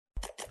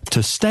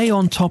To stay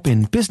on top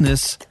in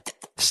business,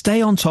 stay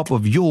on top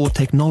of your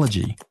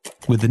technology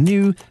with the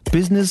new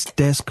Business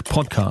Desk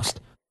podcast,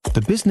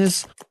 The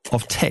Business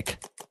of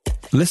Tech.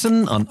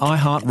 Listen on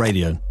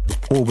iHeartRadio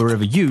or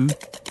wherever you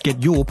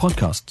get your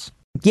podcasts.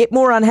 Yet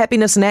more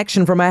unhappiness and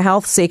action from our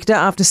health sector.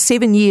 After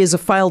 7 years of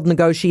failed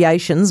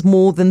negotiations,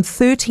 more than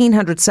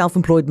 1,300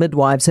 self-employed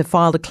midwives have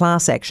filed a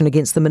class action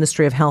against the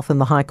Ministry of Health and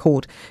the High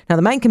Court. Now,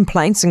 the main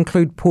complaints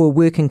include poor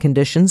working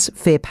conditions,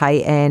 fair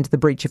pay and the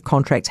breach of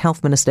contracts.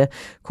 Health Minister,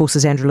 of course,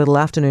 is Andrew Little.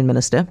 Afternoon,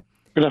 Minister.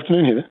 Good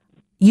afternoon, Heather.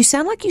 You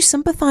sound like you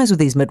sympathise with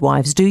these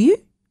midwives, do you?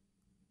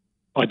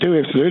 I do,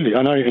 absolutely.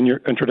 I know in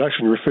your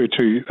introduction you referred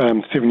to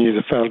 7 years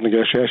of failed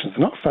negotiations. They're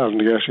not failed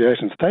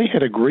negotiations. They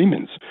had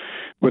agreements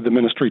with the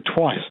ministry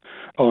twice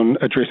on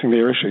addressing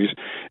their issues,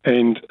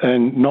 and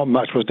not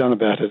much was done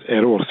about it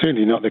at all.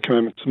 Certainly not the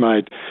commitments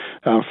made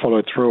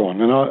followed through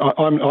on. And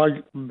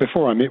I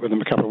before I met with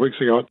them a couple of weeks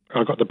ago,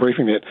 I got the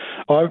briefing that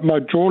my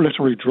jaw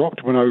literally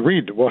dropped when I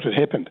read what had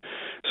happened.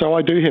 So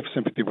I do have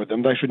sympathy with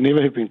them. They should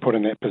never have been put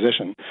in that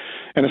position.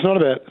 And it's not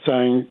about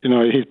saying,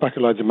 here's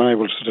bucket loads of money,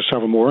 we'll sort of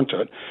shovel more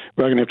into it.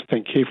 We're going to have to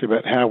think carefully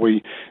about how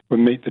we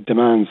meet the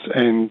demands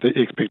and the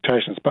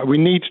expectations. But we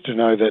need to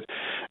know that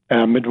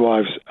our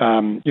midwives,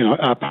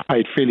 are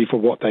paid fairly for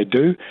what they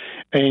do,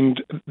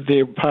 and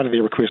part of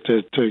their request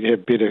is to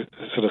have better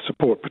sort of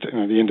support,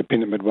 particularly the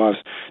independent midwives,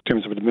 in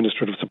terms of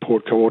administrative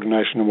support,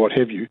 coordination, and what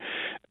have you.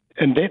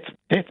 And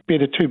that's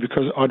better too,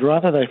 because I'd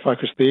rather they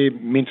focus their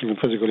mental and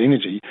physical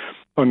energy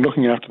on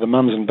looking after the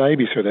mums and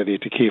babies who they're there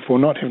to care for,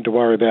 not having to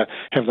worry about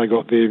have they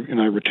got their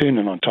return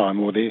in on time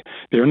or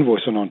their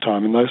invoice in on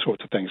time and those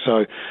sorts of things.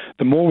 So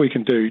the more we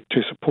can do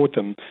to support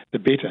them, the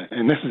better.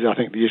 And this is, I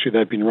think, the issue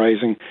they've been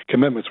raising.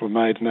 Commitments were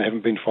made and they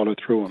haven't been followed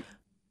through on.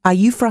 Are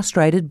you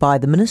frustrated by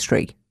the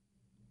ministry?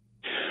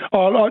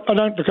 I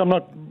don't. Look, I'm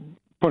not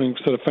putting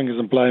sort of fingers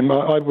in blame.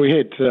 We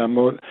had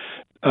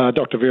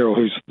Dr. Verrill,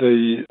 who's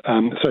the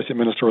Associate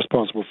Minister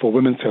responsible for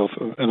women's health,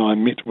 and I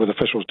met with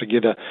officials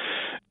together.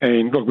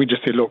 And look, we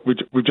just said,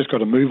 we've just got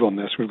to move on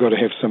this. We've got to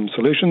have some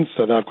solutions.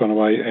 So they've gone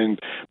away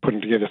and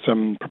putting together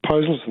some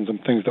proposals and some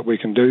things that we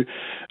can do.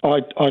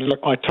 I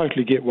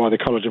totally get why the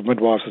College of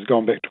Midwives has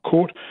gone back to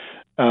court.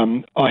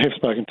 I have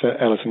spoken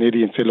to Alison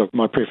Eddy and said, look,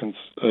 my preference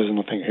is, and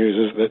I think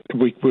hers is, that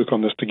we work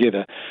on this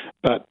together.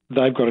 But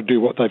they've got to do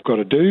what they've got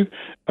to do.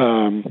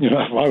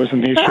 If I was in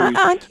their shoes,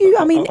 aren't you?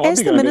 I mean, I'd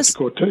be going back to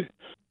court too.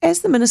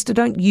 As the minister,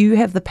 don't you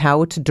have the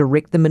power to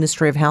direct the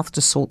Ministry of Health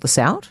to sort this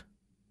out?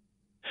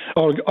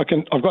 Oh, I've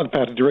got the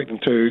power to direct them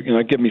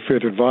to, give me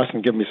further advice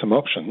and give me some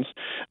options,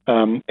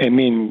 and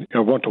then I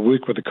want to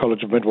work with the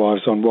College of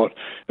Midwives on what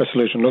a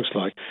solution looks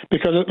like.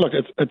 Because look,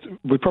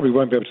 we probably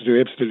won't be able to do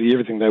absolutely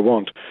everything they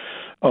want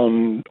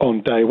on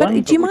day one.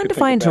 But do you mind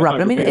if I interrupt?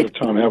 I mean,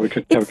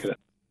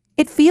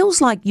 it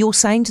feels like you're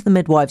saying to the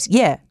midwives,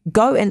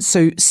 go and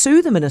sue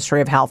the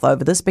Ministry of Health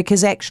over this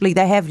because actually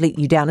they have let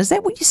you down. Is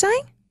that what you're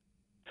saying?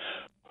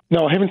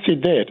 No, I haven't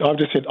said that. I've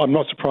just said I'm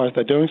not surprised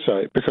they're doing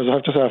so, because I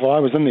have to say if I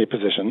was in their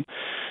position,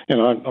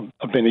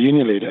 I've been a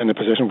union leader in a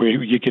position where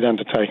you get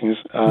undertakings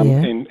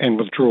and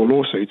withdraw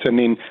lawsuits and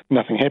then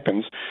nothing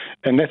happens,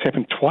 and that's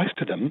happened twice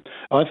to them.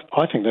 I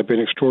think they've been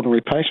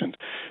extraordinarily patient.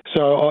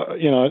 So,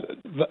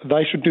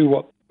 they should do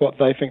what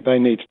they think they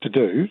need to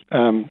do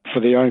for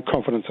their own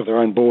confidence of their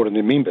own board and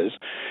their members.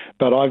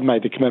 But I've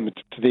made the commitment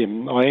to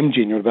them. I am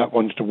genuine about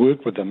wanting to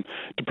work with them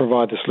to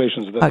provide the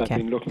solutions that they've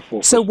been looking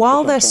for. So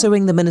while they're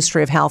suing the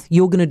Ministry of Health,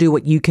 you're going to do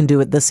what you can do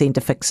at this end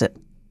to fix it?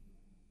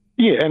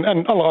 Yeah,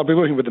 and I'll be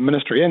working with the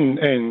Ministry and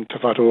Te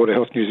Whatu Ora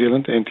Health New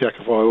Zealand and Te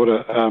Aka Whai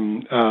Ora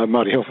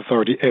Māori Health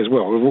Authority as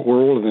well.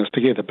 We're all in this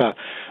together. But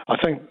I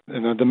think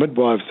the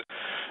midwives,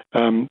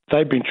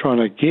 they've been trying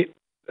to get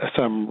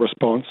some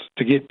response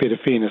to get better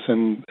fairness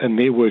in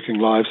their working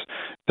lives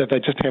that they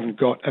just haven't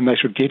got, and they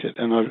should get it.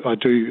 And I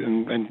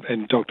do,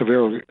 and Dr.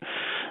 Verrill,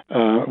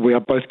 we are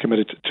both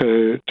committed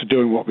to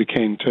doing what we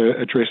can to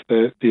address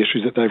the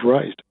issues that they've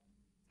raised.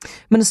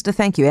 Minister,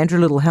 thank you. Andrew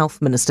Little,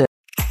 Health Minister.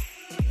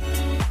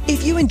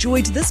 If you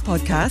enjoyed this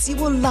podcast,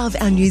 you will love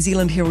our New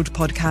Zealand Herald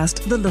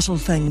podcast, The Little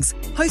Things,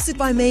 hosted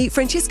by me,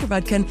 Francesca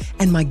Rudkin,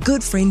 and my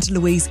good friend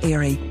Louise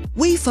Airy.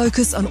 We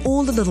focus on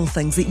all the little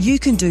things that you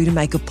can do to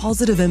make a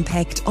positive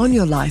impact on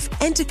your life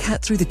and to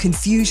cut through the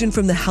confusion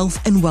from the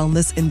health and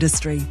wellness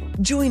industry.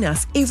 Join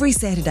us every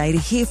Saturday to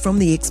hear from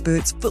the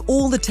experts for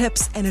all the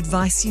tips and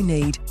advice you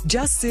need.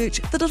 Just search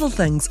The Little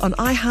Things on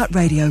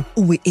iHeartRadio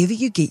or wherever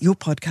you get your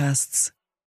podcasts.